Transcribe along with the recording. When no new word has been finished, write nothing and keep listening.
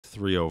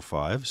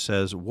305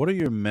 says, what are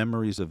your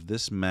memories of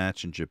this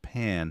match in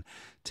Japan,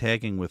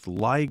 tagging with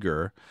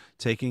Liger,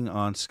 taking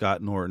on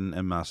Scott Norton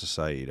and Masa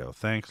Saito?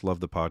 Thanks. Love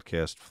the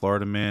podcast.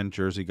 Florida Man,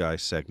 Jersey Guy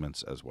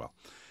segments as well.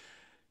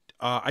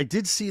 I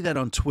did see that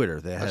on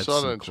Twitter. They had I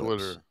saw some it on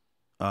clips.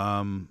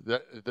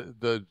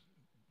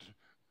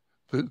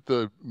 Twitter.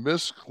 The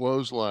missed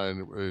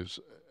clothesline is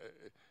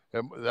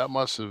that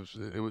must have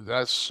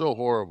that's so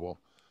horrible.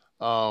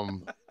 But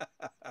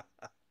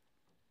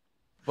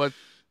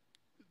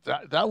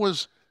that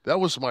was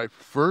my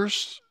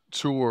first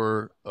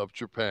tour of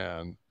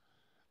Japan,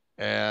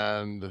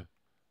 and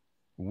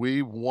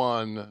we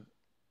won.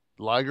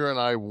 Liger and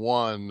I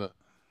won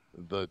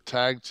the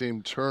tag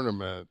team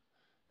tournament.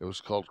 It was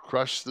called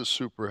Crush the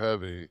Super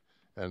Heavy,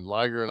 and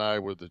Liger and I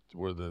were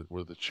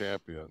the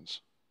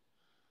champions.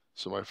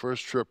 So my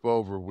first trip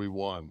over, we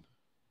won.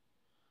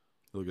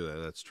 Look at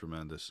that. That's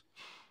tremendous.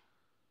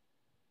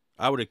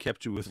 I would have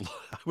kept you with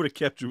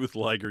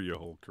Liger your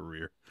whole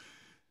career.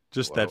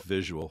 Just that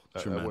visual.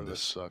 Tremendous. That wouldn't have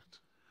sucked.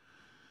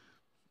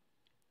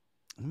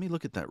 Let me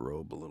look at that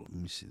robe a little.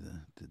 Let me see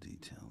the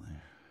detail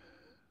there.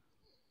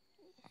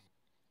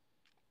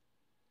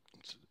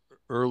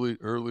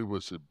 Early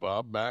was it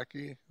Bob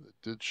Mackey that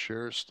did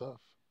share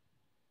stuff?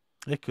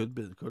 It could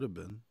have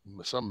been.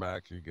 Some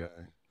Mackey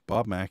guy.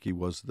 Bob Mackey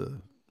was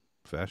the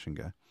fashion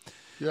guy.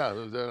 Yeah,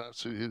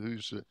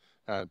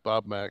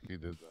 Bob Mackey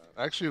did that.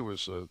 Actually, it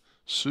was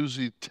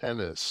Susie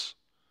Tennis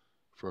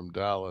from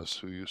Dallas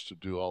who used to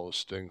do all the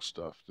Sting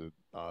stuff, the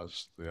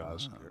Oz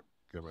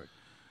gimmick.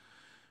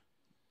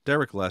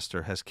 Derek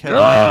Lester has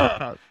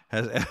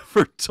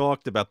ever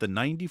talked about the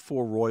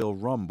 '94 Royal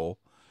Rumble,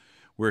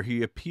 where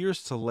he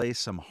appears to lay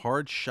some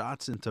hard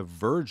shots into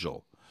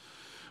Virgil.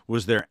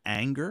 Was there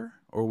anger,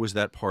 or was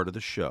that part of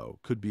the show?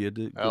 Could be a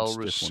good El stiff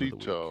one of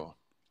the Recito. week.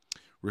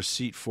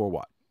 Receipt for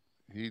what?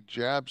 He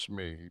jabs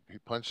me. He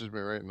punches me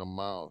right in the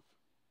mouth.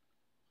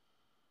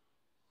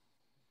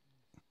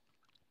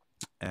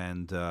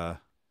 And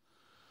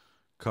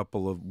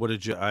couple of what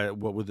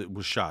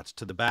was shots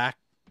to the back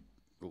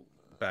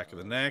of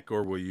the neck,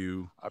 or were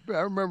you? I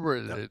remember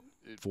it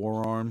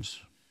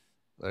forearms.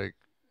 Like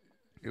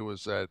it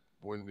was that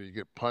when you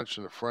get punched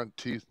in the front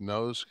teeth,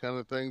 nose kind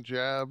of thing,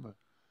 jab.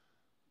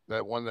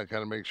 That one that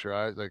kind of makes your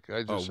eyes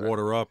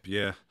water up,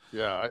 yeah.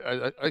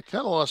 Yeah, I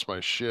kind of lost my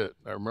shit.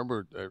 I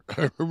remember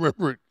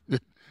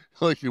it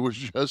like it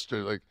was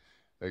yesterday.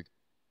 Like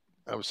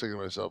I was thinking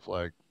to myself,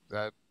 like,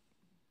 that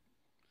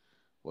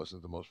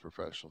wasn't the most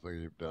professional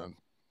thing you've done.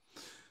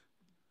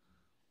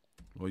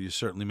 Well, you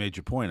certainly made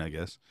your point, I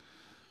guess.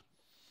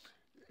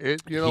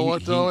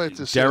 What though?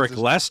 Derek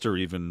Lester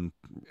even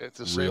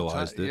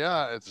realized it.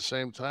 Yeah, at the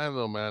same time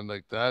though, man,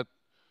 like that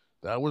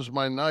was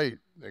my night.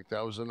 Like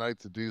that was the night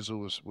that Diesel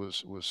was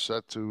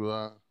set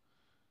to.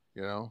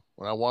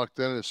 When I walked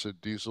in, it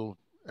said Diesel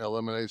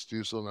eliminates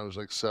Diesel, and there was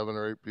like 7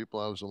 or 8 people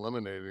I was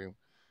eliminating,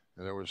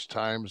 and there was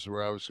times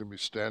where I was going to be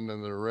standing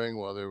in the ring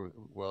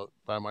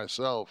by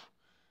myself,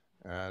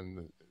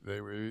 and they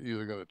were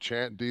either going to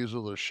chant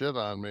Diesel or shit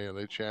on me, and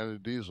they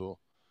chanted Diesel,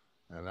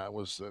 and that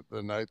was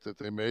the night that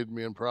they made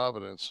me in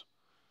Providence.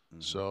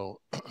 Mm-hmm. So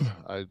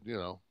I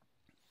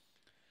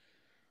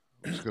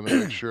was going to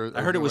make sure.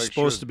 I heard it was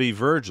supposed to be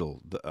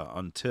Virgil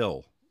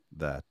until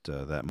that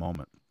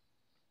moment.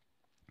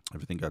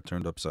 Everything got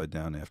turned upside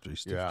down after he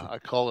stiffed it. I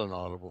call an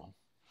audible.